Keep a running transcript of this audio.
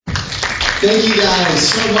Thank you guys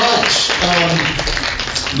so much.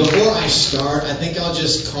 Before I start, I think I'll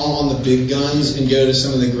just call on the big guns and go to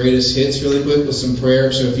some of the greatest hits really quick with some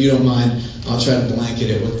prayer. So if you don't mind, I'll try to blanket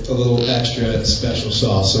it with a little extra special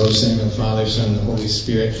sauce. So I'll sing with the Father, Son, and the Holy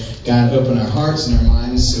Spirit. God, open our hearts and our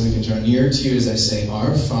minds so we can draw near to you as I say,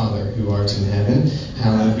 Our Father, who art in heaven,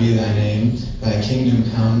 hallowed be thy name. Thy kingdom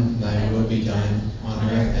come, thy will be done, on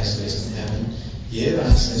earth as it is in heaven. Give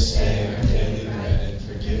us this day our daily bread, and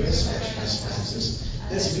forgive us our trespasses,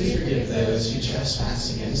 as we forgive those who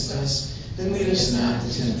trespass against us. And lead us not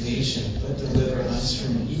into temptation, but deliver us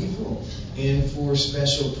from evil. And for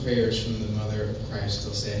special prayers from the Mother of Christ,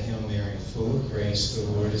 I'll say, Hail Mary, full of grace, the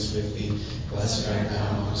Lord is with thee. Blessed art thou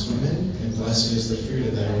amongst women, and blessed is the fruit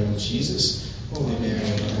of thy womb, Jesus. Holy Mary,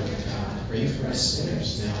 Mother of God, pray for us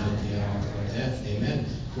sinners, now and at the hour of our death. Amen.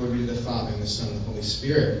 Glory be to the Father, and the Son, and the Holy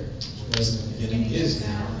Spirit. Was in the beginning, is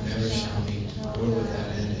now, and ever shall be, world without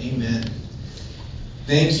end. Amen.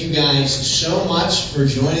 Thank you guys so much for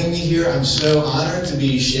joining me here. I'm so honored to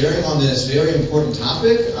be sharing on this very important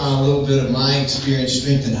topic, a little bit of my experience,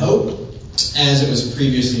 strength, and hope. As it was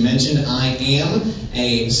previously mentioned, I am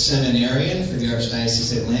a seminarian for the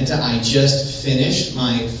Archdiocese of Atlanta. I just finished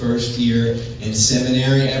my first year in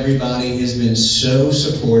seminary. Everybody has been so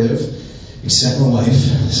supportive, except my wife.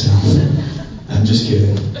 So I'm just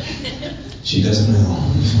kidding. She doesn't know.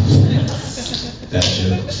 That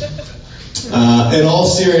joke. In all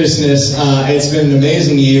seriousness, it's been an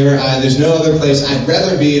amazing year. There's no other place I'd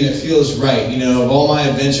rather be, and it feels right. You know, of all my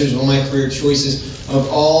adventures, of all my career choices, of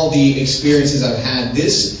all the experiences I've had,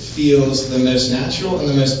 this feels the most natural and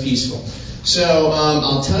the most peaceful. So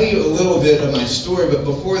I'll tell you a little bit of my story, but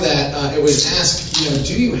before that, it was asked,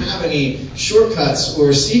 do you have any shortcuts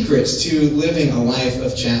or secrets to living a life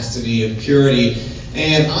of chastity, of purity?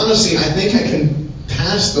 And honestly, I think I can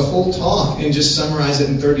pass the whole talk and just summarize it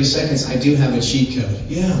in 30 seconds. I do have a cheat code.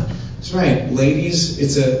 Yeah, that's right. Ladies,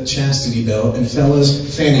 it's a chastity belt, and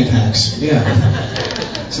fellas, fanny packs. Yeah.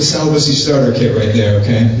 It's a celibacy starter kit right there,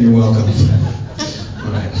 okay? You're welcome.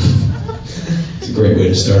 All right. It's a great way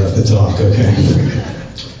to start off the talk, okay?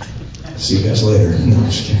 See you guys later. No, I'm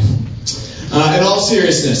just kidding. In all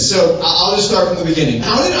seriousness, so I'll just start from the beginning.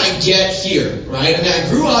 How did I get here, right? I mean, I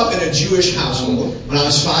grew up in a Jewish household. When I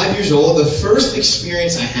was 5 years old, the first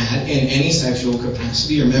experience I had in any sexual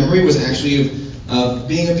capacity or memory was actually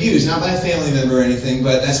being abused. Not by a family member or anything,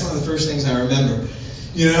 but that's one of the first things I remember.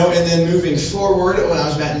 And then moving forward, when I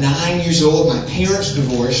was about 9 years old, my parents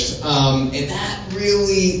divorced, and that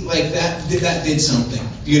really, that did something.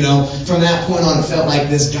 From that point on, it felt like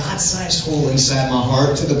this God-sized hole inside my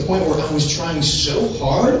heart, to the point where I was trying so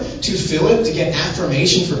hard to fill it, to get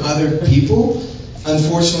affirmation from other people.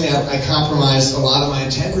 Unfortunately, I compromised a lot of my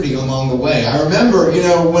integrity along the way. I remember,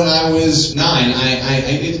 when I was 9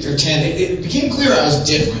 or 10, it became clear I was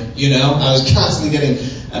different. I was constantly getting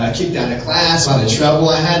kicked out of class, a lot of trouble.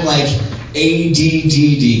 I had ADDD,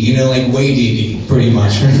 like way DD, pretty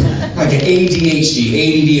much. Like an ADHD,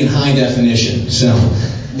 ADD in high definition.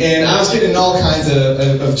 And I was getting in all kinds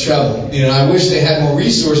of trouble. I wish they had more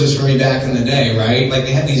resources for me back in the day, right? Like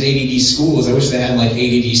they had these ADD schools. I wish they had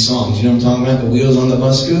ADD songs. You know what I'm talking about? The wheels on the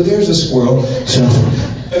bus go, there's a squirrel. So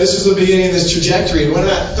this was the beginning of this trajectory. And when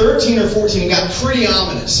about 13 or 14, it got pretty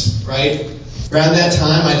ominous, right? Around that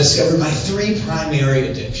time, I discovered my 3 primary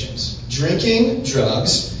addictions: drinking,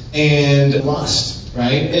 drugs, and lust,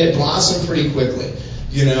 right? And it blossomed pretty quickly.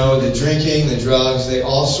 The drinking, the drugs, they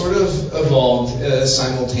all sort of evolved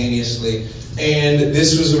simultaneously. And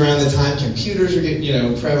this was around the time computers were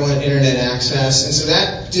getting, prevalent, internet access. And so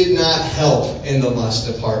that did not help in the lust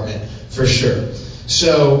department, for sure.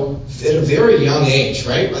 So at a very young age,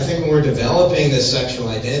 right? I think when we're developing this sexual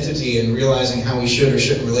identity and realizing how we should or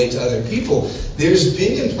shouldn't relate to other people, there's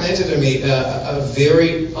been implanted in me a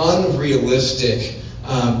very unrealistic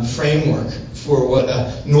framework for what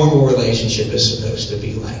a normal relationship is supposed to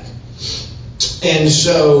be like. And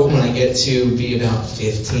so when I get to be about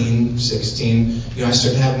 15, 16, I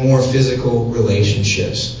start to have more physical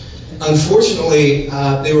relationships. Unfortunately,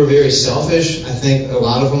 they were very selfish. I think a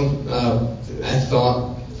lot of them, I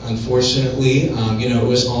thought, unfortunately, it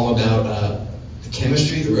was all about the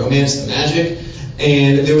chemistry, the romance, the magic.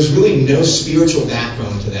 And there was really no spiritual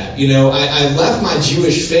backbone to that. I left my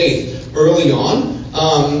Jewish faith early on.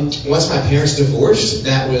 Once my parents divorced,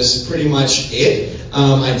 that was pretty much it.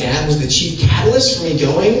 My dad was the chief catalyst for me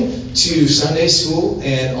going to Sunday school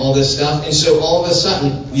and all this stuff. And so all of a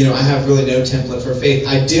sudden, I have really no template for faith.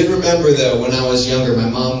 I did remember, though, when I was younger, my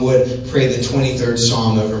mom would pray the 23rd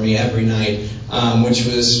Psalm over me every night, which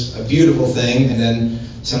was a beautiful thing. And then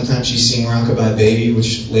sometimes she'd sing Rockabye Baby,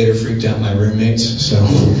 which later freaked out my roommates. So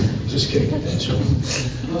Just kidding,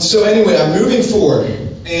 eventually. So anyway, I'm moving forward,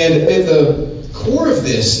 and at the core of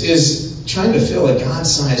this is trying to fill a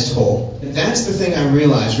God-sized hole. And that's the thing I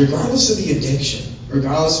realized, regardless of the addiction,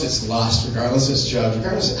 regardless if it's lust, regardless if it's drugs,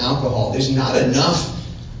 regardless of alcohol, there's not enough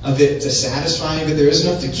of it to satisfy me, but there is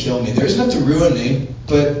enough to kill me. There is enough to ruin me,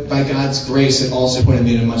 but by God's grace, it also pointed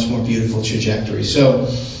me in a much more beautiful trajectory. So,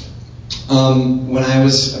 when I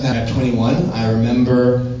was about 21, I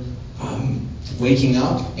remember waking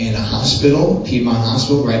up in a hospital, Piedmont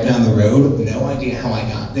Hospital, right down the road. No idea how I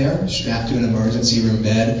got there. Strapped to an emergency room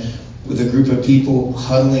bed with a group of people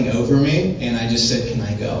huddling over me, and I just said, "Can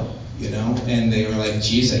I go?" You know, and they were like,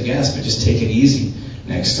 "Geez, I guess, but just take it easy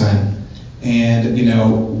next time." And, you know,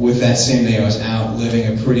 with that same day, I was out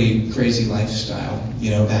living a pretty crazy lifestyle. You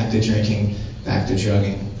know, back to drinking, back to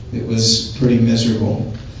drugging. It was pretty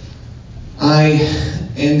miserable. I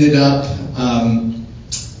ended up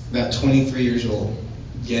about 23 years old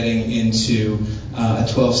getting into a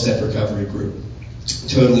 12-step recovery group.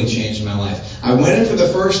 Totally changed my life. I went in for the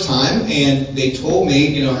first time, and they told me,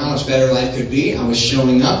 you know, how much better life could be. I was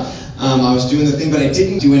showing up. I was doing the thing, but I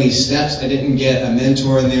didn't do any steps. I didn't get a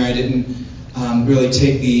mentor in there. I didn't really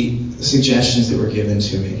take the suggestions that were given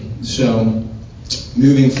to me. So,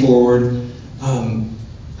 moving forward,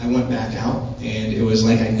 I went back out, and it was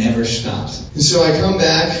like I never stopped. And so I come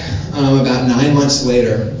back about 9 months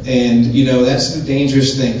later, and, you know, that's the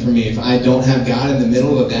dangerous thing for me. If I don't have God in the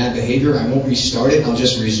middle of a bad behavior, I won't restart it, I'll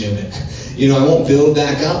just resume it. You know, I won't build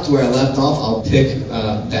back up to where I left off, I'll pick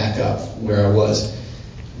back up where I was.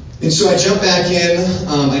 And so I jump back in,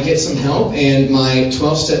 I get some help, and my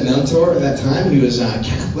 12-step mentor at that time, he was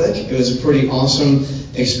Catholic. It was a pretty awesome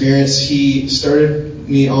experience. He started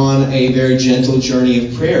me on a very gentle journey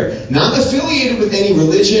of prayer. Not affiliated with any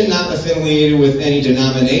religion, not affiliated with any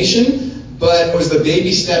denomination, but it was the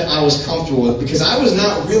baby step I was comfortable with, because I was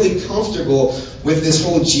not really comfortable with this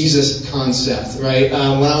whole Jesus concept, right?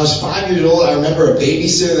 When I was 5 years old, I remember a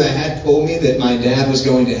babysitter that I had told me that my dad was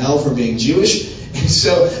going to hell for being Jewish. And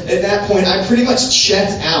so at that point, I pretty much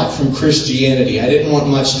checked out from Christianity. I didn't want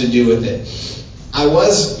much to do with it. I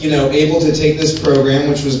was, you know, able to take this program,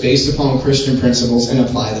 which was based upon Christian principles, and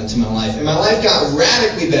apply them to my life. And my life got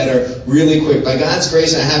radically better really quick. By God's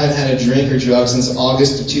grace, I haven't had a drink or drug since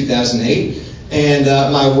August of 2008. And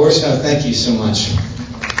my worst, thank you so much.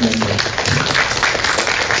 Thank you.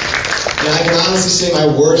 And I can honestly say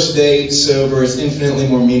my worst day sober is infinitely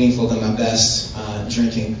more meaningful than my best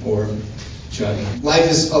drinking or drugging.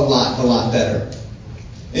 Life is a lot better.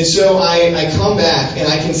 And so I come back, and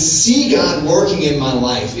I can see God working in my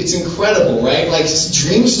life. It's incredible, right? Like,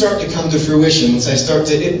 dreams start to come to fruition once I start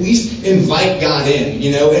to at least invite God in,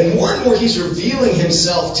 you know, and more He's revealing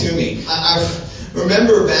Himself to me. I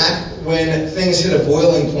remember back when things hit a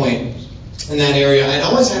boiling point in that area, I'd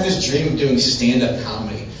always had this dream of doing stand-up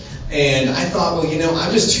comedy. And I thought, well, you know,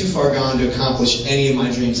 I'm just too far gone to accomplish any of my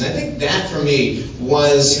dreams. And I think that for me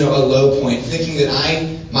was, you know, a low point, thinking that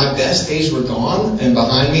my best days were gone and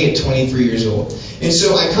behind me at 23 years old. And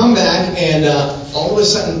so I come back, and all of a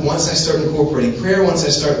sudden, once I start incorporating prayer, once I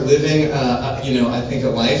start living, I think a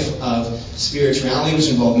life of spirituality, which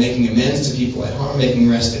involved making amends to people I harm, making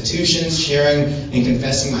restitutions, sharing and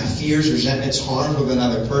confessing my fears, resentments, harm with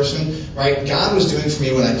another person, right? God was doing for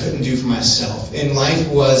me what I couldn't do for myself. And life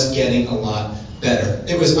was getting a lot better.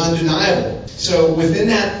 It was undeniable. So within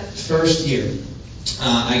that first year,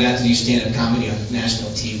 I got to do stand-up comedy on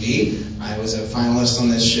national TV. I was a finalist on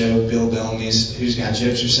this show, Bill Bellamy's Who's Got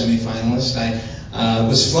Jokes, or semi-finalist. I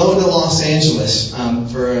was flown to Los Angeles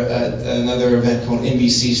for another event called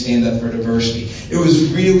NBC Stand Up for Diversity. It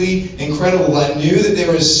was really incredible. I knew that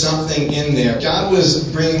there was something in there. God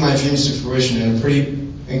was bringing my dreams to fruition in a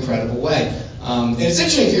pretty incredible way. And it's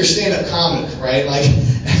interesting if you're a stand-up comic, right? Like,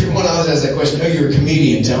 everyone always has that question, oh, you're a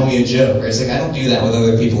comedian, tell me a joke, right? It's like, I don't do that with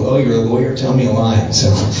other people. Oh, you're a lawyer, tell me a lie.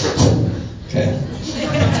 So, okay.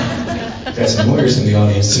 Got some lawyers in the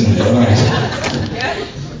audience tonight. All right.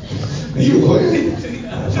 Are you a lawyer?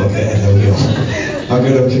 Okay, no deal. I'll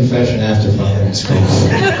go to confession after, Father. It's cool.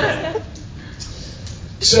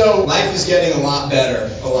 So, life is getting a lot better,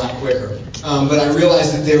 a lot quicker. But I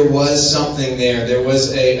realized that there was something there. There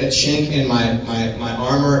was a chink in my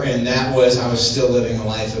armor, and that was I was still living a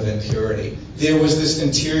life of impurity. There was this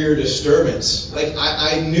interior disturbance. Like,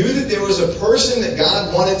 I knew that there was a person that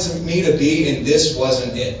God wanted me to be, and this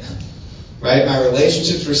wasn't it. Right? My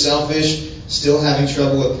relationships were selfish, still having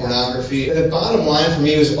trouble with pornography. And the bottom line for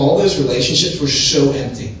me was all those relationships were so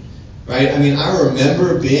empty. Right? I mean, I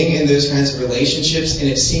remember being in those kinds of relationships, and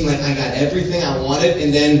it seemed like I got everything I wanted,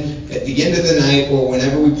 and then at the end of the night, or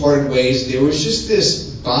whenever we parted ways, there was just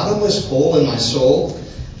this bottomless hole in my soul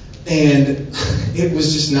And it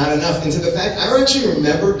was just not enough. And to the fact, I actually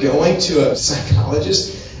remember going to a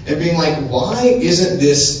psychologist and being like, why isn't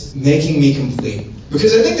this making me complete?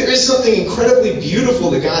 Because I think there is something incredibly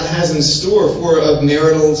beautiful that God has in store for a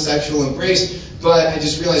marital sexual embrace, but I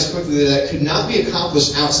just realized quickly that could not be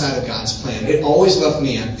accomplished outside of God's plan. It always left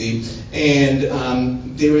me empty,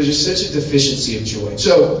 and there was just such a deficiency of joy.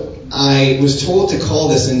 So I was told to call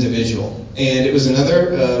this individual, and it was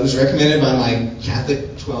it was recommended by my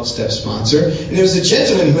Catholic 12-step sponsor, and it was a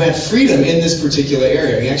gentleman who had freedom in this particular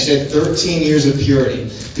area. He actually had 13 years of purity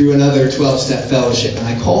through another 12-step fellowship, and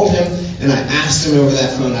I called him, and I asked him over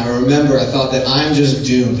that phone. I remember I thought that I'm just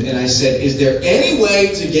doomed, and I said, is there any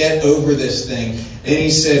way to get over this thing? And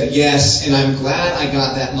he said, yes, and I'm glad I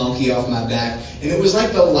got that monkey off my back. And it was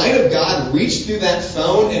like the light of God reached through that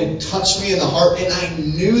phone and touched me in the heart, and I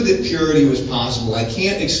knew that purity was possible. I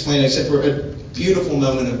can't explain it except for a beautiful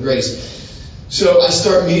moment of grace. So I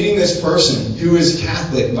start meeting this person, who is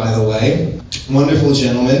Catholic, by the way, wonderful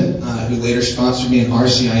gentleman, who later sponsored me in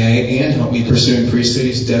RCIA and helped me pursuing priesthood.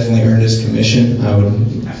 He's definitely earned his commission, I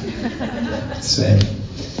would say.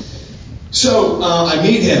 So I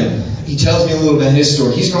meet him. He tells me a little bit of his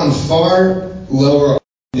story. He's gone far lower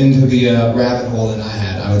into the rabbit hole than I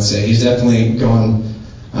had, I would say. He's definitely gone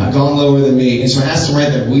lower than me. And so I asked him right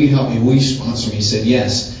there, will you help me? Will you sponsor me? He said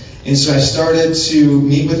yes. And so I started to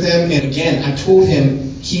meet with him. And again, I told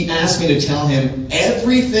him, he asked me to tell him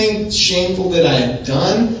everything shameful that I had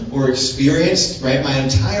done or experienced, right, my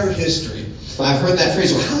entire history. I've heard that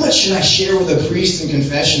phrase, well, how much should I share with a priest in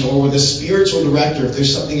confession or with a spiritual director if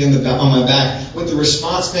there's something on my back? With the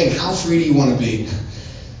response being, how free do you want to be?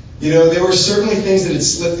 You know, there were certainly things that had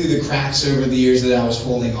slipped through the cracks over the years that I was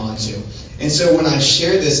holding on to. And so when I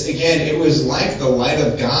shared this, again, it was like the light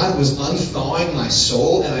of God was unthawing my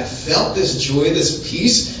soul, and I felt this joy, this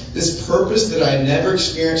peace, this purpose that I had never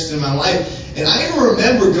experienced in my life. And I even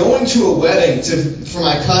remember going to a wedding for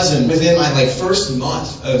my cousin within my first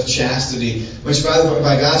month of chastity, which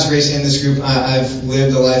by God's grace in this group, I've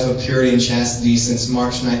lived a life of purity and chastity since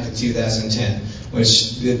March 9th of 2010.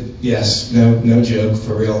 Which, yes, no joke,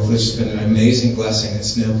 for real. This has been an amazing blessing.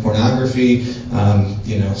 It's no pornography,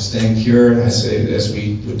 staying pure, as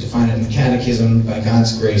we would define it in the Catechism, by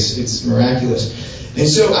God's grace. It's miraculous. And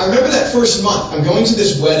so I remember that first month. I'm going to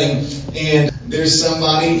this wedding, and there's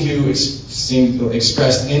somebody who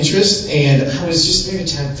expressed interest, and I was just very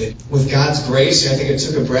tempted. With God's grace, I think it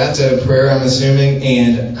took a breath of prayer, I'm assuming,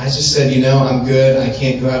 and I just said, I'm good. I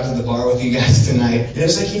can't go out to the bar with you guys tonight. And it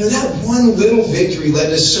was like, that one little victory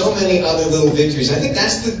led to so many other little victories. I think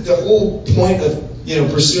that's the whole point of,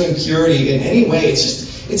 pursuing purity in any way.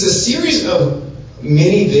 It's a series of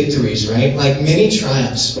mini victories, right? Like mini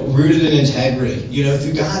triumphs rooted in integrity.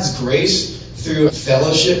 Through God's grace, through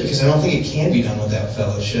fellowship, because I don't think it can be done without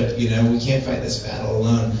fellowship. We can't fight this battle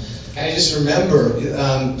alone. I just remember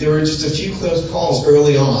there were just a few close calls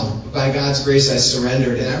early on. By God's grace, I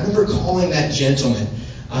surrendered. And I remember calling that gentleman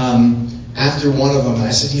after one of them. And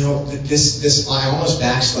I said, I almost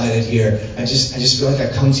backslided here. I just feel like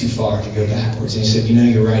I've come too far to go backwards. And he said,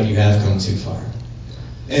 you're right, you have come too far.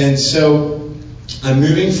 And so I'm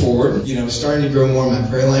moving forward, starting to grow more in my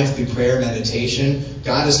prayer life through prayer, meditation.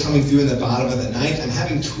 God is coming through in the bottom of the night. I'm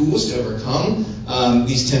having tools to overcome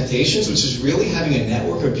these temptations, which is really having a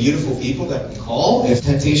network of beautiful people that can call if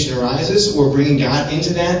temptation arises, or bringing God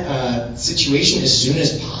into that situation as soon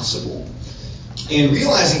as possible. And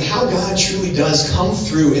realizing how God truly does come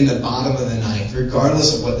through in the bottom of the night,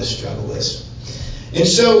 regardless of what the struggle is. And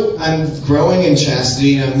so I'm growing in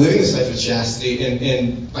chastity, and I'm living this life of chastity,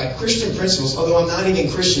 and by Christian principles, although I'm not even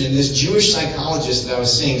Christian, and this Jewish psychologist that I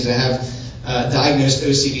was seeing, because I have diagnosed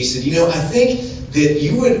OCD, said, I think that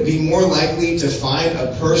you would be more likely to find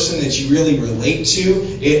a person that you really relate to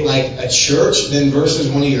at like a church than versus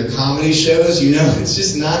one of your comedy shows. It's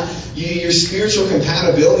just not, your spiritual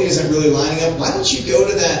compatibility isn't really lining up. Why don't you go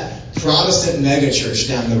to that Protestant megachurch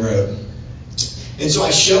down the road? And so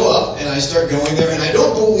I show up and I start going there, and I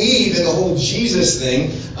don't believe in the whole Jesus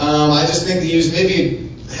thing. I just think that he maybe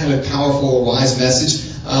had a powerful or wise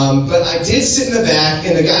message. But I did sit in the back,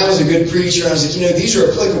 and the guy was a good preacher. I was like, these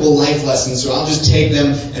are applicable life lessons, so I'll just take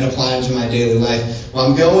them and apply them to my daily life. Well,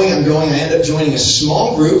 I'm going. I end up joining a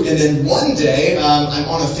small group, and then one day I'm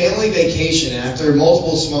on a family vacation after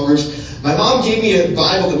multiple small groups. My mom gave me a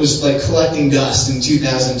Bible that was like collecting dust in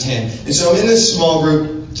 2010. And so I'm in this small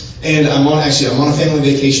group. And I'm on a family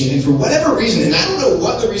vacation, and for whatever reason, and I don't know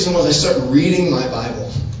what the reason was, I start reading my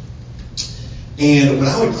Bible. And when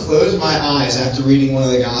I would close my eyes after reading one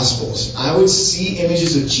of the Gospels, I would see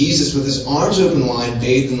images of Jesus with his arms open wide,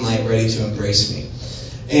 bathed in light, ready to embrace me.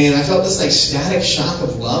 And I felt this like static shock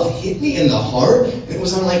of love hit me in the heart. It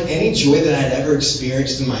was unlike any joy that I'd ever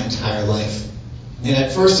experienced in my entire life. And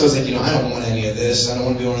at first I was like, I don't want any of this. I don't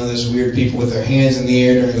want to be one of those weird people with their hands in the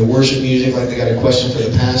air during the worship music like they got a question for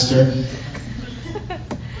the pastor.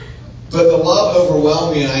 But the love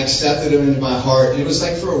overwhelmed me and I accepted him into my heart. And it was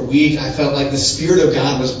like for a week I felt like the Spirit of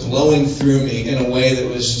God was blowing through me in a way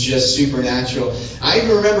that was just supernatural. I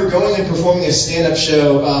even remember going and performing a stand-up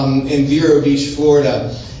show in Vero Beach,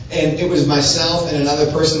 Florida. And it was myself and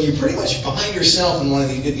another person. You pretty much find yourself in one of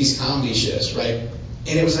these comedy shows, right?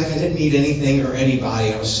 And it was like I didn't need anything or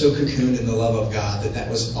anybody. I was so cocooned in the love of God that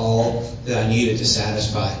was all that I needed to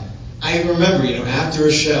satisfy. I remember, after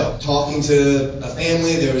a show, talking to a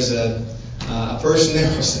family. There was a person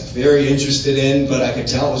there I was very interested in, but I could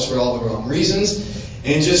tell it was for all the wrong reasons.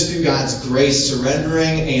 And just through God's grace,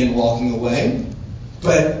 surrendering and walking away.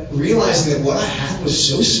 But realizing that what I had was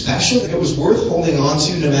so special that it was worth holding on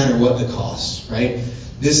to no matter what the cost, right?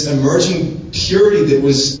 This emerging purity that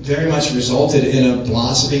was very much resulted in a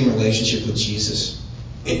blossoming relationship with Jesus.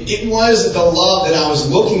 It was the love that I was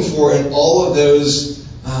looking for in all of those,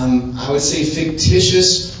 I would say,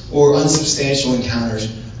 fictitious or unsubstantial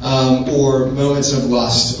encounters, or moments of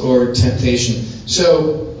lust or temptation.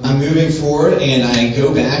 So I'm moving forward and I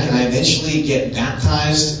go back and I eventually get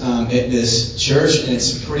baptized at this church, and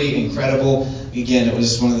it's pretty incredible. Again, it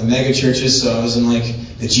was one of the mega churches, so I was in like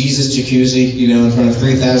the Jesus jacuzzi, in front of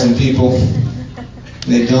 3,000 people.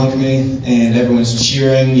 They dunked me and everyone's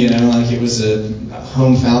cheering, like it was a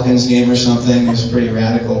home Falcons game or something. It was pretty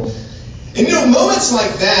radical. And moments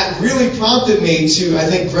like that really prompted me to, I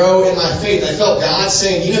think, grow in my faith. I felt God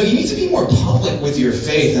saying, you need to be more public with your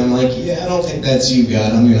faith. And I'm like, I don't think that's you,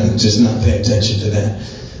 God. I'm going to just not pay attention to that.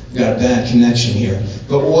 I've got a bad connection here.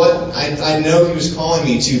 But what I know He was calling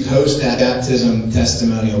me to post that baptism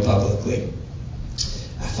testimonial publicly.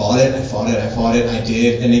 I fought it. I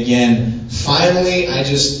did. And again, finally, I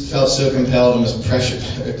just felt so compelled and was pressured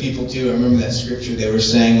by other people too. I remember that scripture they were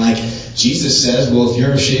saying, like, Jesus says, well, if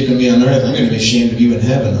you're ashamed of me on earth, I'm going to be ashamed of you in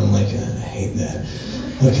heaven. I'm like, I hate that.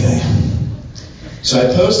 Okay. So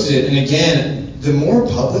I posted it, and again, the more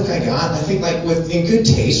public I got, I think in good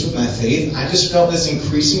taste with my faith, I just felt this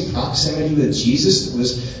increasing proximity with Jesus that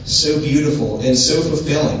was so beautiful and so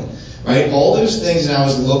fulfilling. Right? All those things that I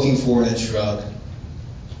was looking for in a drug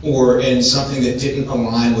or in something that didn't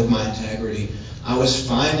align with my integrity, I was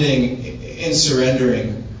finding in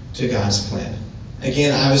surrendering to God's plan.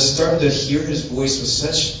 Again, I was starting to hear His voice with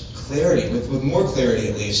such clarity, with more clarity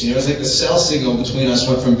at least. It was like the cell signal between us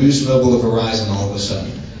went from Boost Mobile to Verizon all of a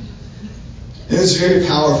sudden. It was very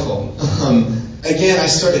powerful. Again, I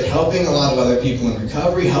started helping a lot of other people in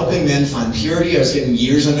recovery, helping men find purity. I was getting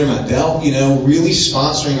years under my belt, really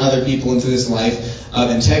sponsoring other people into this life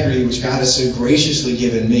of integrity, which God has so graciously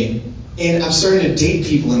given me. And I'm starting to date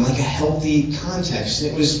people in like a healthy context.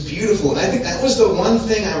 And it was beautiful. And I think that was the one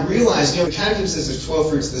thing I realized. The Catechism says there's 12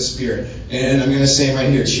 fruits of the Spirit. And I'm going to say them right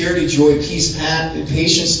here. Charity, joy, peace,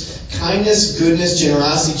 patience, kindness, goodness,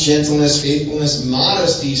 generosity, gentleness, faithfulness,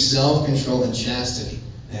 modesty, self-control, and chastity.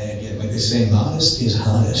 And yet, like they say, modest is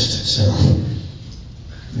hottest. So,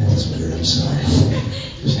 that's weird. I'm sorry.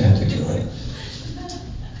 Just had to do it.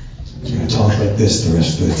 I'm going to talk like this the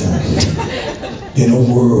rest of the time. In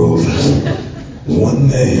a world, one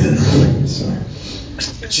man. Sorry.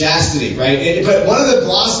 Chastity, right? But one of the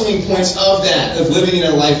blossoming points of that, of living in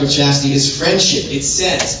a life of chastity, is friendship. It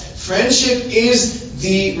says, friendship is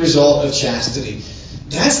the result of chastity.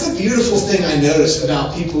 That's the beautiful thing I noticed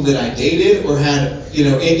about people that I dated or had,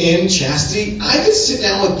 in chastity. I could sit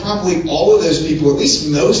down with probably all of those people, at least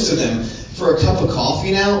most of them, for a cup of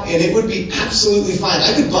coffee now, and it would be absolutely fine.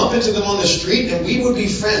 I could bump into them on the street, and we would be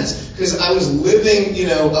friends because I was living,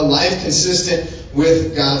 a life consistent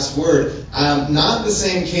with God's Word. Not the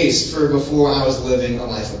same case for before I was living a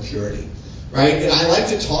life of purity. Right? And I like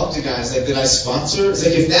to talk to guys that I sponsor. It's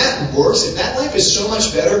like, if that works, if that life is so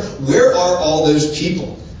much better, where are all those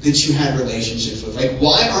people that you had relationships with? Like,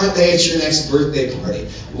 why aren't they at your next birthday party?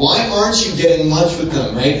 Why aren't you getting lunch with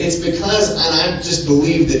them? Right? It's because, and I just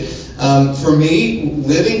believe that for me,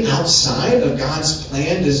 living outside of God's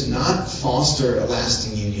plan does not foster a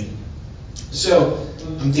lasting union. So,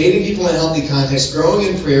 I'm dating people in a healthy context, growing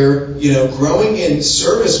in prayer, growing in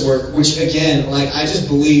service work, which again, I just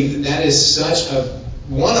believe that is such a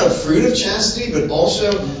fruit of chastity, but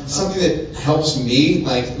also something that helps me.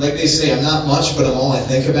 Like they say, I'm not much, but I'm all I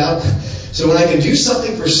think about. So when I can do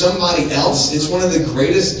something for somebody else, it's one of the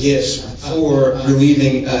greatest gifts for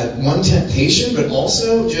relieving one temptation, but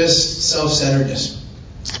also just self-centeredness.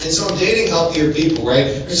 And so I'm dating healthier people, right?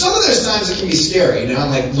 And some of those times it can be scary, I'm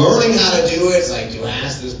like learning how to do it. It's like, do I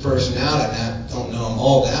ask this person out? I don't know them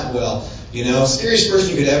all that well. Scariest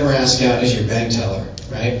person you could ever ask out is your bank teller,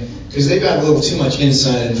 right? Because they've got a little too much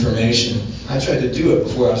inside information. I tried to do it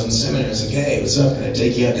before I was in seminary. I was like, hey, what's up? Can I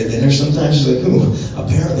take you out to dinner sometime? She's like, ooh,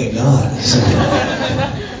 apparently not.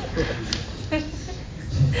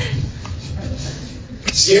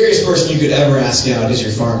 Scariest person you could ever ask out is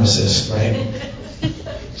your pharmacist, right?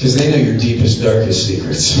 Because they know your deepest, darkest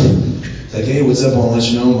secrets. Like, hey, what's up? I want to let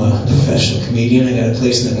you know I'm a professional comedian. I got a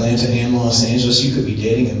place in Atlanta and Los Angeles. You could be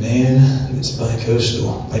dating a man that's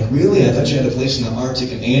bi-coastal. Like, really? I thought you had a place in the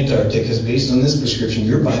Arctic and Antarctic, because based on this prescription,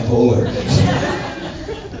 you're bipolar.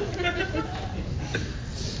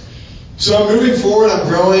 So I'm moving forward. I'm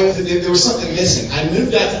growing. There was something missing. I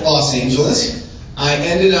moved out to Los Angeles. I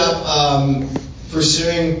ended up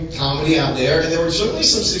pursuing comedy out there, and there were certainly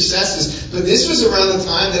some successes, but this was around the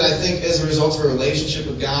time that I think, as a result of a relationship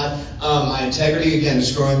with God, my integrity, again,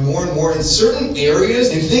 was growing more and more in certain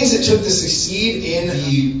areas, and things that took to succeed in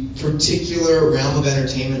the particular realm of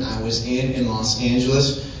entertainment I was in Los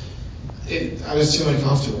Angeles. I was too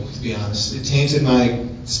uncomfortable, to be honest. It tainted my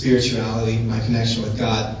spirituality, my connection with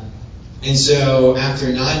God. And so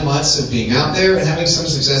after 9 months of being out there and having some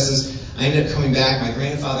successes, I ended up coming back. My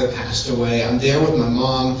grandfather passed away. I'm there with my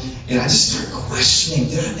mom, and I just started questioning,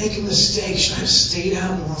 did I make a mistake? Should I have stayed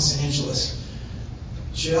out in Los Angeles?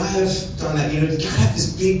 Should I have done that? God had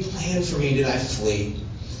this big plan for me. Did I flee?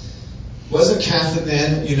 Wasn't Catholic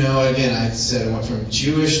then. Again, I said I went from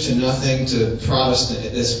Jewish to nothing to Protestant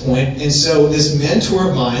at this point. And so this mentor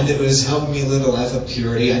of mine that was helping me live a life of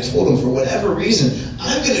purity, I told him, for whatever reason,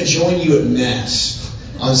 I'm going to join you at Mass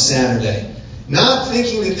on Saturday. Not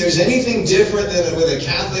thinking that there's anything different than with a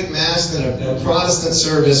Catholic Mass than a Protestant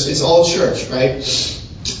service. It's all church, right?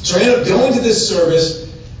 So I ended up going to this service,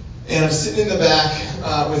 and I'm sitting in the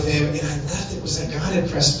back with him, and I left. It was like God had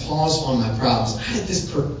pressed pause on my problems. I had this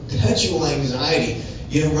perpetual anxiety,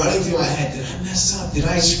 running through my head. Did I mess up? Did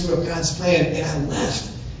I screw up God's plan? And I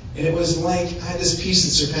left. And it was like I had this peace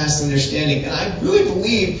that surpassed understanding. And I really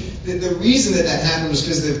believe that the reason that happened was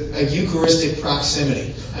because of a Eucharistic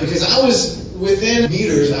proximity. Because I was within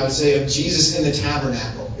meters, I would say, of Jesus in the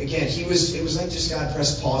tabernacle. Again, it was like just God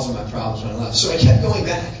pressed pause on my problems when I left. So I kept going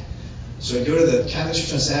back. So I go to the Catholic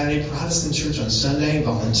church on Saturday, Protestant church on Sunday,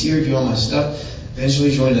 volunteer, do all my stuff.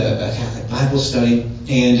 Eventually joined a Catholic Bible study.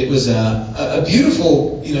 And it was a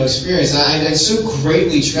beautiful, experience. I so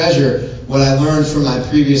greatly treasure what I learned from my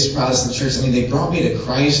previous Protestant church. They brought me to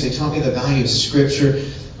Christ. They taught me the value of Scripture.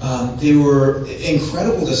 They were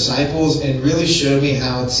incredible disciples and really showed me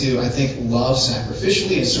how to, I think, love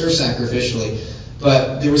sacrificially and serve sacrificially.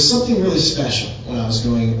 But there was something really special when I was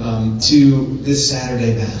going to this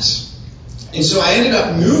Saturday Mass. And so I ended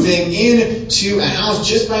up moving into a house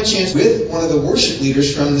just by chance with one of the worship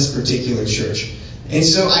leaders from this particular church. And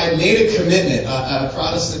so I had made a commitment. A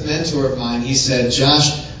Protestant mentor of mine, he said,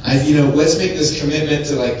 Josh, let's make this commitment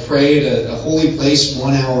to pray at a holy place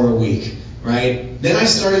 1 hour a week. Right? Then I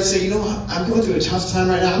started saying, I'm going through a tough time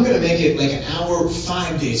right now. I'm going to make it an hour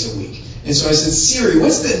 5 days a week. And so I said, Siri,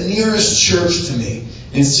 what's the nearest church to me?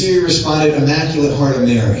 And Siri responded, Immaculate Heart of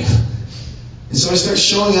Mary. And so I start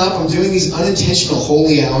showing up. I'm doing these unintentional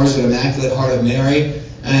holy hours at Immaculate Heart of Mary.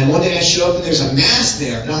 And one day I show up and there's a Mass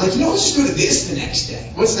there. And I'm like, I'll just go to this the next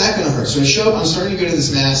day. What's that going to hurt? So I show up. I'm starting to go to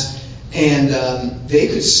this Mass. And they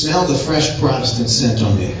could smell the fresh Protestant scent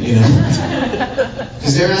on me,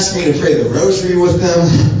 Because they're asking me to pray the rosary with them.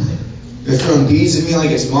 They're throwing beads at me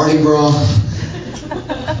like it's Mardi Gras.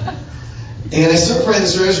 And I started praying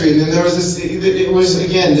this rosary, and then there was it was,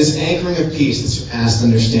 again, this anchoring of peace that surpassed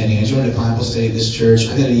understanding. I joined a Bible study at this church.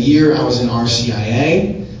 And then a year I was in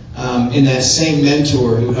RCIA. And that same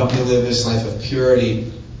mentor who helped me live this life of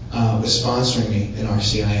purity was sponsoring me in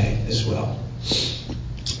RCIA as well.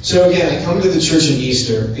 So again, I come to the church in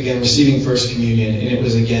Easter, again, receiving First Communion, and it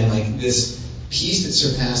was, again, this peace that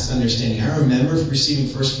surpassed understanding. I remember receiving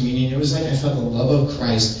First Communion, it was like I felt the love of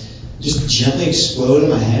Christ just gently explode in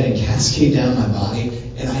my head and cascade down my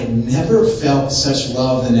body, and I had never felt such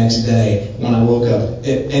love the next day when I woke up at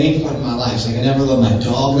any point in my life. It's like I never loved my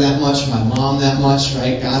dog that much, my mom that much,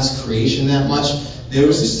 right? God's creation that much. There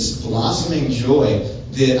was just this blossoming joy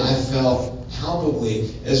that I felt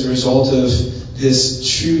palpably as a result of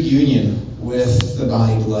this true union with the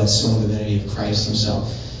body, blood, soul, and divinity of Christ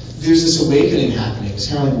himself. There's this awakening happening. It's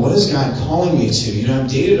kind of what is God calling me to? I've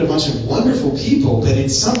dated a bunch of wonderful people, but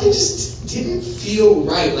something just didn't feel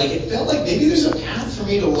right. It felt like maybe there's a path for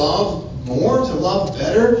me to love more, to love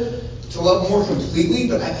better, to love more completely,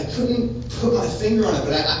 but I couldn't put my finger on it.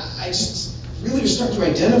 But I just really was starting to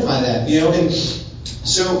identify that, and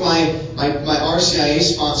so my RCIA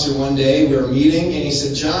sponsor one day, we were meeting, and he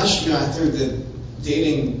said, Josh, after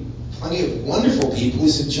dating plenty of wonderful people, he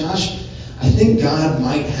said, Josh, I think God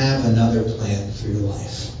might have another plan for your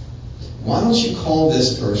life. Why don't you call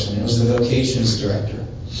this person? It was the vocations director.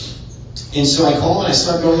 And so I call and I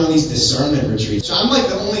start going on these discernment retreats. So I'm like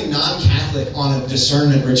the only non-Catholic on a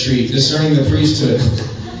discernment retreat, discerning the priesthood,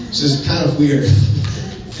 which is kind of weird.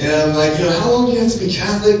 And I'm like, how long do you have to be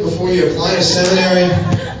Catholic before you apply to seminary?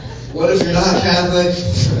 What if you're not Catholic?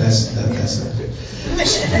 That's not good.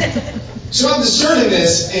 So I'm discerning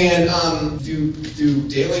this, and through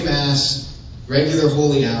daily Mass, regular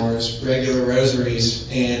holy hours, regular rosaries,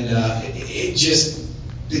 and it just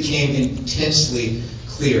became intensely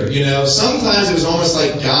clear. Sometimes it was almost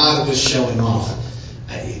like God was showing off.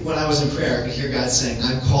 When I was in prayer, I could hear God saying,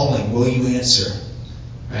 I'm calling, will you answer?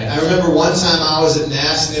 Right? I remember one time I was at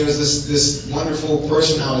Mass, and there was this wonderful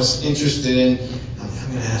person I was interested in. I'm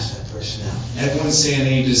going to ask that person out. Everyone's saying I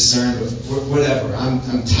need to discern, but whatever. I'm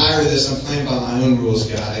tired of this. I'm playing by my own rules,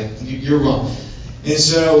 God. You're wrong. And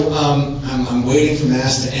so I'm waiting for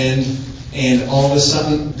Mass to end, and all of a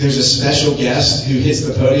sudden there's a special guest who hits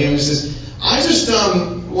the podium and says, I just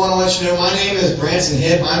want to let you know, my name is Branson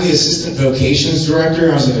Hipp. I'm the Assistant Vocations Director.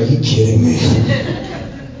 I was like, are you kidding me?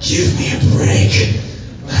 Give me a break.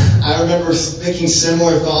 I remember thinking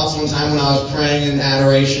similar thoughts one time when I was praying in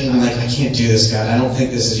adoration. I'm like, I can't do this, God. I don't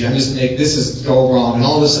think this is you. This is go wrong. And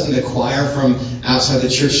all of a sudden the choir from outside the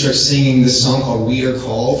church starts singing this song called We Are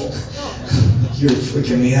Called. You're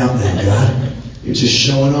freaking me out now, God. You're just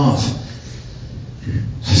showing off.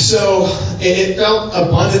 So it felt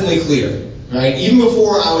abundantly clear, right? Even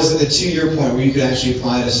before I was at the 2-year point where you could actually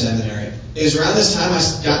apply to seminary. It was around this time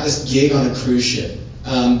I got this gig on a cruise ship.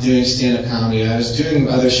 Doing stand-up comedy. I was doing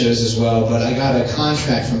other shows as well, but I got a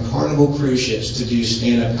contract from Carnival Cruise Ships to do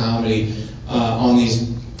stand-up comedy on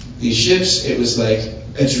these ships. It was like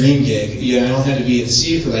a dream gig. I don't have to be at the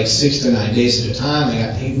sea for like 6 to 9 days at a time. I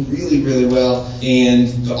got paid really, really well, and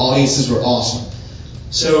the audiences were awesome.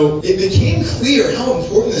 So it became clear how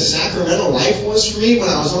important the sacramental life was for me when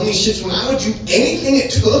I was on these ships, when I would do anything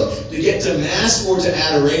it took to get to Mass or to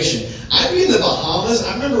adoration. I'd be in the Bahamas.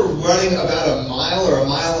 I remember running about a mile or a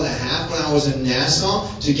mile and a half when I was in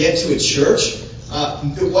Nassau to get to a church.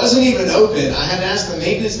 It wasn't even open. I had to ask the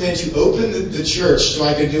maintenance man to open the church so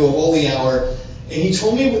I could do a holy hour. And he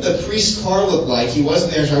told me what the priest's car looked like. He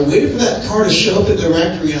wasn't there, so I waited for that car to show up at the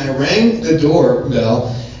rectory, and I rang the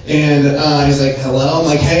doorbell. And he's like, hello? I'm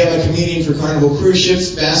like, hey, I'm a comedian for Carnival Cruise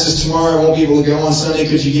Ships. Mass is tomorrow. I won't be able to go on Sunday.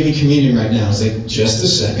 Could you give me communion right now? I was like, just a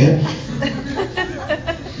second.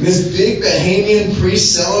 This big Bahamian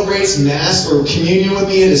priest celebrates Mass or communion with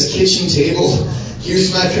me at his kitchen table.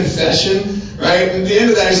 Here's my confession, right? And at the end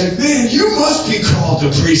of that, he's like, man, you must be called to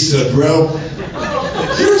priesthood, bro.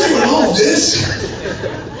 You're doing all this?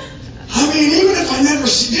 I mean, even if I never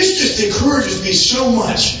see, this just encourages me so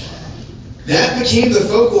much. That became the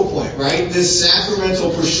focal point, right? This sacramental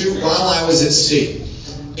pursuit while I was at sea.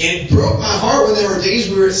 It broke my heart when there were days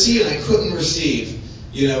we were at sea and I couldn't receive,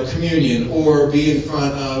 communion or be in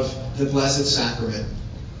front of the Blessed Sacrament.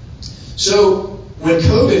 So when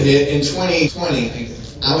COVID hit in 2020,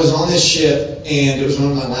 I was on this ship and it was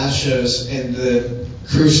one of my last shows, and the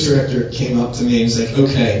cruise director came up to me and was like,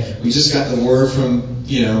 okay, we just got the word from,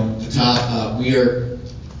 the top. We are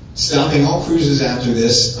stopping all cruises after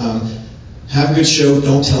this. Have a good show.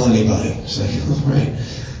 Don't tell anybody. It's like, all right.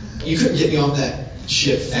 You couldn't get me off that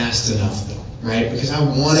ship fast enough, though, right? Because I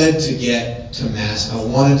wanted to get to Mass. I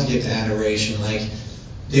wanted to get to adoration. Like,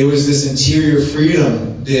 there was this interior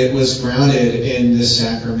freedom that was grounded in this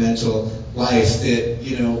sacramental life that,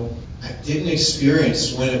 I didn't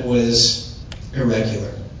experience when it was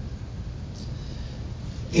irregular.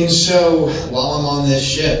 And so, while I'm on this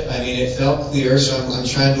ship, it felt clear, so I'm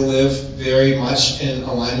trying to live very much in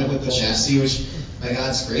alignment with the chastity, which, by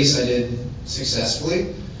God's grace, I did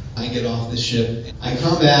successfully. I get off the ship, I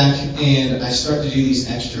come back, and I start to do these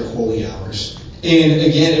extra holy hours. And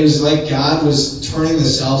again, it was like God was turning the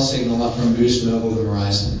self signal up from Boost Mobile to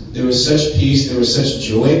Verizon. There was such peace, there was such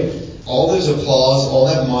joy. All those applause, all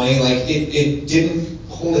that money, it didn't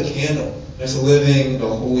hold a candle to living a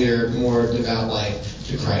holier, more devout life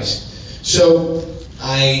to Christ. So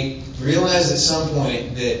I realized at some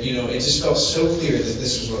point that, it just felt so clear that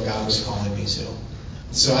this was what God was calling me to.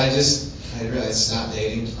 So I realized stop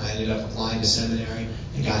dating. I ended up applying to seminary.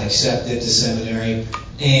 I got accepted to seminary.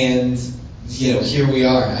 And, here we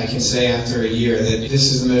are. I can say after a year that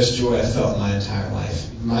this is the most joy I've felt in my entire life.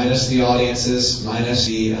 Minus the audiences, minus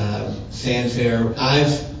the fanfare.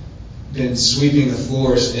 I've been sweeping the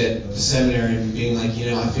floors at the seminary and being like,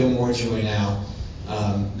 I feel more joy now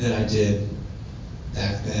than I did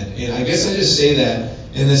back then. And I guess I just say that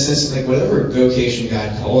in the sense that, like, whatever vocation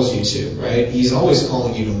God calls you to, right? He's always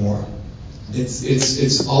calling you to more.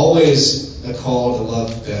 It's always a call to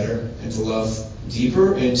love better and to love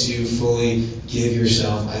deeper and to fully give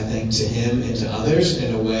yourself, I think, to Him and to others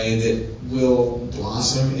in a way that will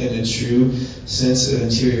blossom in a true sense of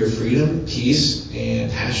interior freedom, peace,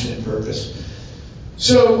 and passionate purpose.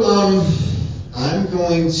 So I'm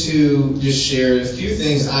going to just share a few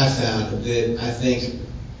things I found that I think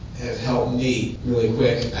have helped me really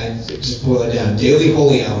quick. I just boil it down. Daily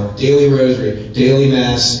holy hour, daily rosary, daily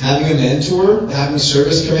mass, having a mentor, having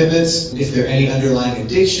service commitments, if there are any underlying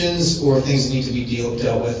addictions or things that need to be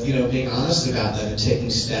dealt with, being honest about them and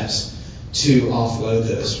taking steps to offload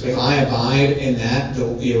those. If I abide in that,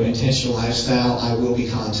 the intentional lifestyle, I will be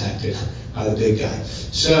contacted by the big guy.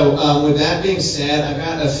 So with that being said, I've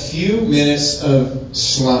got a few minutes of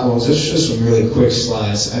slides. Well, just some really quick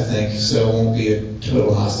slides, I think, so it won't be a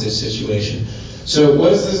total hostage situation. So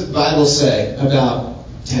what does the Bible say about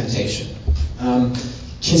temptation?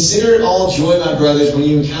 Consider it all joy, my brothers, when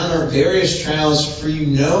you encounter various trials, for you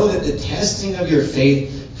know that the testing of your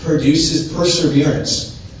faith produces perseverance.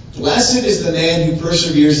 Blessed is the man who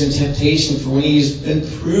perseveres in temptation, for when he has been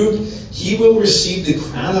proved, he will receive the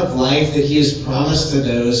crown of life that he has promised to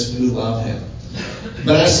those who love him.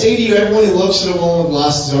 But I say to you, everyone who looks at a woman with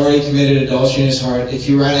lust has already committed adultery in his heart. If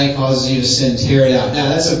your right eye causes you to sin, tear it out. Now,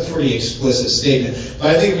 that's a pretty explicit statement.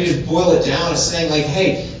 But I think if we just boil it down, it's saying, like,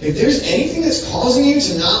 hey, if there's anything that's causing you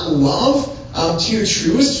to not love to your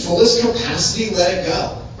truest, fullest capacity, let it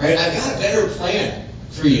go. Right? I've got a better plan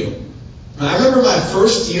for you. I remember my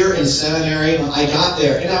first year in seminary, I got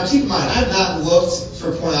there, and now keep in mind, I've not looked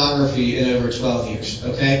for pornography in over 12 years,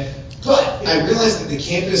 okay? But I realized that the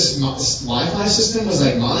campus Wi-Fi system was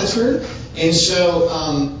like monitored, and so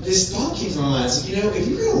this thought came to my mind. It's like, if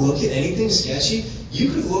you're going to look at anything sketchy, you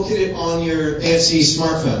could look at it on your fancy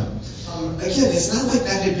smartphone. Again, it's not like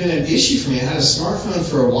that had been an issue for me. I had a smartphone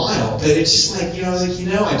for a while, but it's just like, I was like,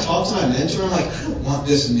 I talked to my mentor. I'm like, I don't want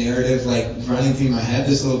this narrative like running through my head,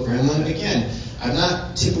 this little gremlin. Again, I've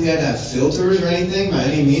not typically had to have filters or anything by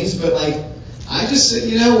any means, but like, I just said,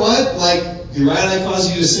 you know what? Like, your right eye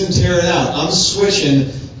causes you to sin, tear it out. I'm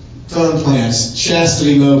switching phone plans.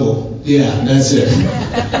 Chastity Mobile. Yeah, that's it.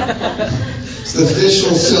 It's the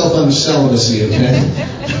official self-celibacy, okay?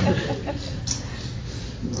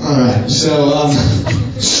 All right, so,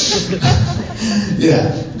 yeah,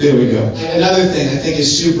 there we go. Another thing I think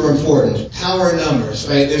is super important, power in numbers,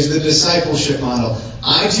 right? There's the discipleship model.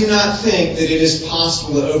 I do not think that it is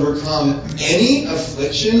possible to overcome any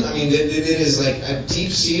affliction. I mean, that it is like a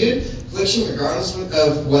deep-seated affliction, regardless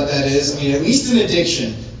of what that is. I mean, at least an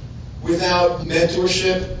addiction, without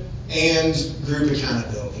mentorship and group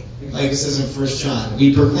accountability. Like it says in 1 John,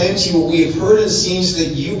 we proclaim to you what we have heard and seen so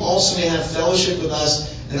that you also may have fellowship with us.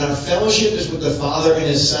 And our fellowship is with the Father and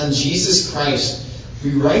His Son, Jesus Christ.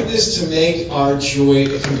 We write this to make our joy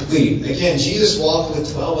complete. Again, Jesus walked with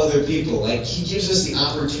 12 other people. Like, He gives us the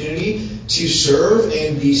opportunity to serve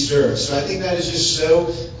and be served. So I think that is just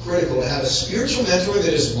so critical to have a spiritual mentor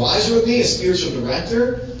that is wiser than me, a spiritual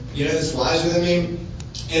director, that's wiser than me,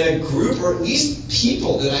 and a group or at least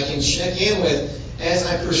people that I can check in with as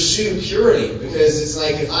I pursue purity. Because it's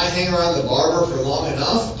like, if I hang around the barber for long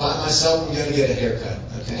enough, by myself, I'm going to get a haircut.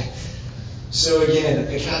 Okay? So again,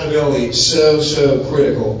 accountability, so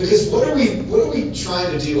critical. Because what are we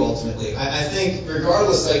trying to do ultimately? I think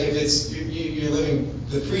regardless, like if it's you're living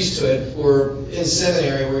the priesthood or in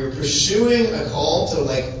seminary where you're pursuing a call to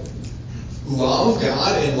like love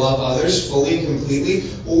God and love others fully and completely,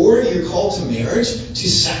 or you're called to marriage to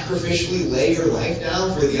sacrificially lay your life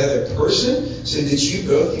down for the other person so that you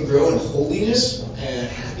both can grow in holiness and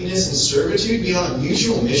happiness and servitude, be on a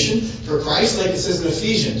mutual mission for Christ, like it says in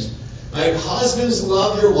Ephesians. Right? Husbands,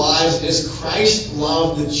 love your wives as Christ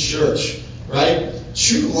loved the church. Right?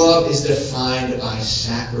 True love is defined by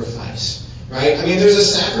sacrifice. Right? I mean, there's a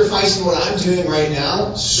sacrifice in what I'm doing right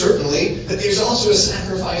now, certainly, but there's also a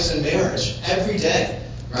sacrifice in marriage every day.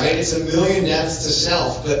 Right? It's a million deaths to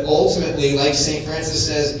self, but ultimately, like St. Francis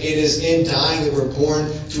says, it is in dying that we're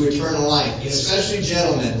born to eternal life. Especially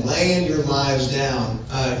gentlemen, laying your lives down.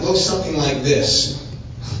 It looks something like this.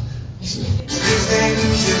 Let's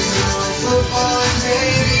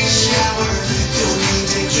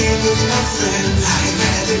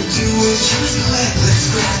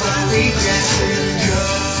grab our regrets and go.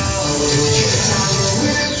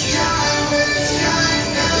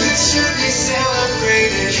 It should be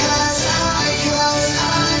celebrated. Cause I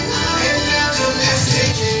am now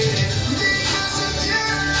domesticated.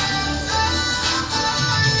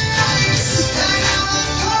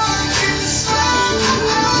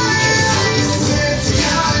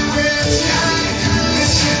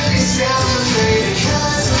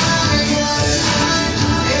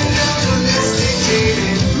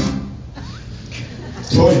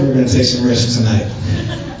 going to take some risks tonight.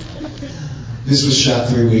 This was shot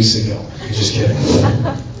 3 weeks ago. Just kidding.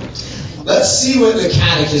 Let's see what the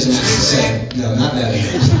catechism has to say. No, not that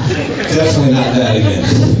again. Definitely not that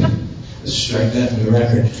again. Let's strike that from the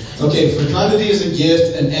record. Okay, fecundity is a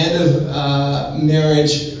gift, an end of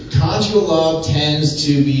marriage. Conjugal love tends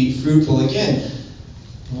to be fruitful. Again,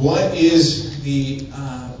 what is the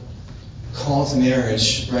call to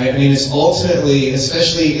marriage, right? I mean, it's ultimately,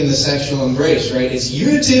 especially in the sexual embrace, right? It's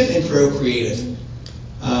unitive and procreative.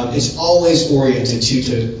 It's always oriented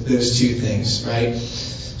to those two things, right?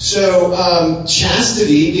 So,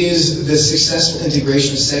 chastity is the successful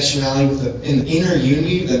integration of sexuality with an inner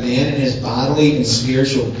unity of the man and his bodily and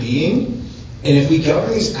spiritual being. And if we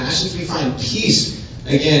govern these actions, we find peace.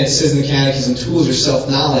 Again, it says in the Catechism, tools are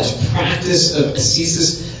self-knowledge, practice of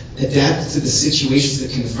ascesis, adapted to the situations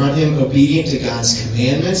that confront him, obedient to God's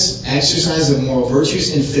commandments, exercise of moral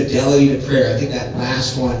virtues, and fidelity to prayer. I think that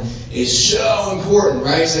last one is so important,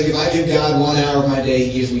 right? It's like if I give God 1 hour of my day,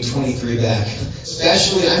 He gives me 23 back.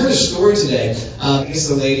 Especially, I heard a story today. I guess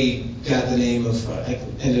the lady got the name of, I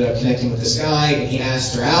ended up connecting with this guy, and he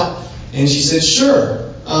asked her out, and she said,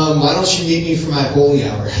 sure, why don't you meet me for my holy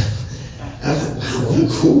hour? And I'm like, wow, what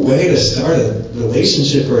a cool way to start a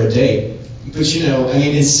relationship or a date. But, you know, I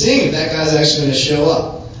mean, it's seeing if that guy's actually going to show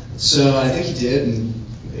up. So I think he did, and,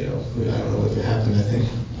 you know, I don't know what happened. I think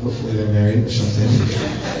hopefully they're married or something.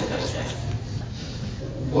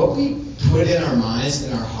 What we put in our minds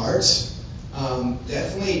and our hearts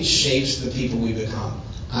definitely shapes the people we become.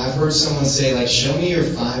 I've heard someone say, like, show me your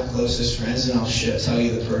 5 closest friends and I'll tell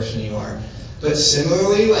you the person you are. But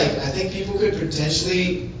similarly, like, I think people could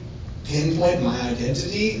potentially pinpoint my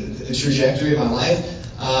identity, the trajectory of my life,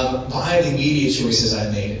 by the media choices I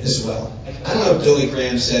made as well. I don't know if Billy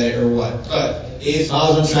Graham said it or what, but if I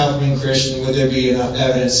was a traveling Christian, would there be enough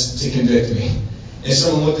evidence to convict me? If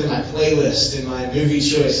someone looked at my playlist, in my movie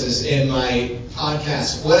choices, in my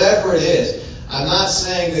podcast, whatever it is, I'm not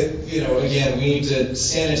saying that, you know, again, we need to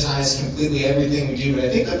sanitize completely everything we do, but I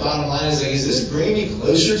think the bottom line is, like, is this bringing me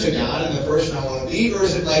closer to God and the person I want to be, or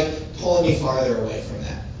is it, like, pulling me farther away from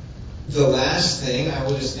that? The last thing I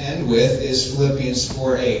will just end with is Philippians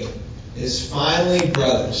 4:8. Is finally,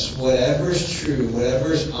 brothers, whatever is true,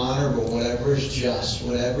 whatever is honorable, whatever is just,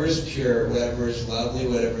 whatever is pure, whatever is lovely,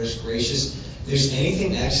 whatever is gracious, if there's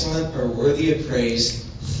anything excellent or worthy of praise,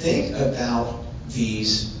 think about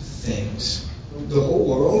these things. The whole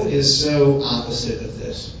world is so opposite of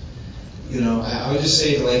this. You know, I would just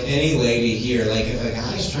say to, like, any lady here, like, if a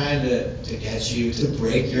guy's trying to get you to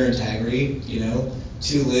break your integrity, you know,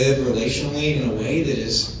 to live relationally in a way that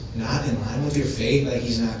is not in line with your faith, like,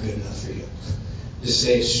 he's not good enough for you. Just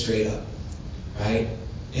say it straight up, right?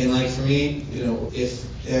 And, like, for me, you know, if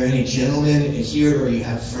there are any gentlemen in here or you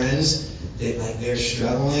have friends that, like, they're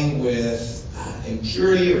struggling with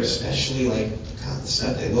impurity, or especially, like, the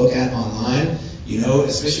stuff they look at online, you know,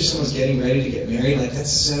 especially if someone's getting ready to get married, like,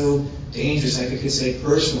 that's so dangerous. Like, I could say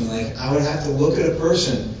personally, like, I would have to look at a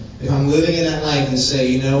person if I'm living in that life and say,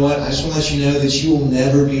 you know what, I just want to let you know that you will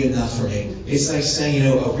never be enough for me. It's like saying, you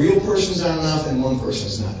know, a real person's not enough and one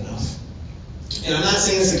person's not enough. And I'm not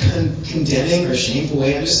saying this in a condemning or shameful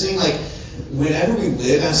way. I'm just saying, like, whenever we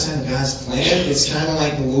live outside of God's plan, it's kind of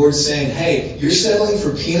like the Lord saying, hey, you're settling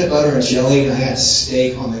for peanut butter and jelly and I got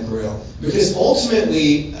steak on the grill. Because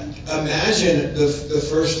ultimately, imagine the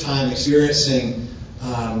first time experiencing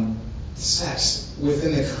sex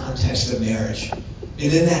within the context of marriage.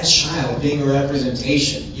 And then that child being a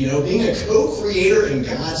representation, you know, being a co-creator in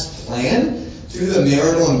God's plan through the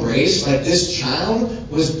marital embrace. Like, this child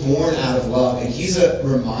was born out of love, and he's a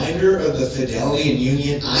reminder of the fidelity and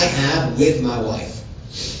union I have with my wife.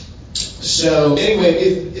 So anyway,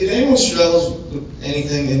 if anyone struggles with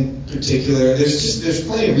anything in particular, there's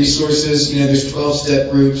plenty of resources. You know, there's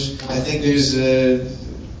 12-step groups. I think there's a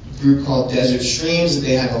group called Desert Streams that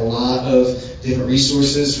they have a lot of different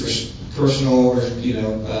resources for personal, or, you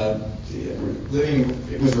know, living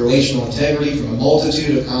with relational integrity from a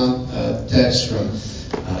multitude of contexts, from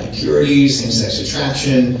impurity, same-sex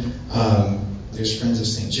attraction. There's Friends of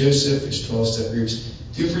St. Joseph. There's 12-step groups.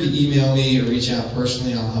 Feel free to email me or reach out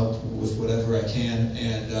personally. I'll help with whatever I can.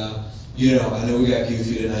 And, you know, I know we got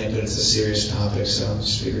goofy tonight, but it's a serious topic, so I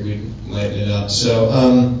just figured we'd lighten it up. So,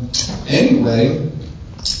 anyway,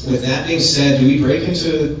 with that being said, do we break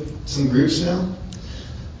into some groups now?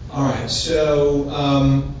 All right, so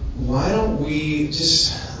why don't we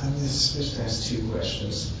just, I'm just going to ask 2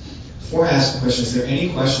 questions. Before I ask the question, is there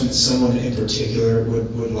any question that someone in particular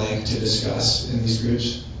would like to discuss in these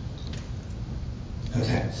groups?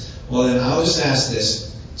 Okay, well then I'll just ask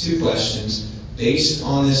this, 2 questions. Based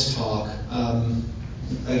on this talk,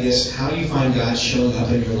 I guess, how do you find God showing up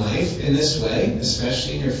in your life in this way,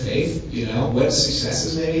 especially in your faith? You know, what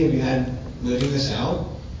successes maybe have you had living this out?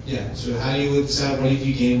 Yeah, so how do you live this out? What have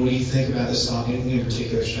you gained? What do you think about this talk? Anything in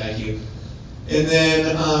particular strike you? And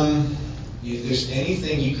then, if there's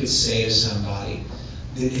anything you could say to somebody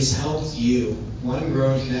that has helped you, one,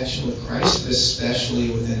 grow in connection with Christ, but especially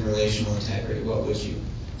within relational integrity, what would you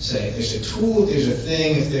say? If there's a tool, if there's a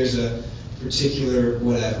thing, if there's a particular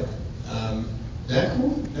whatever. Is that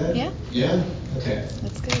cool? Yeah. Yeah? Okay.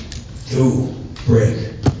 That's good.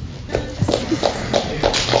 Break.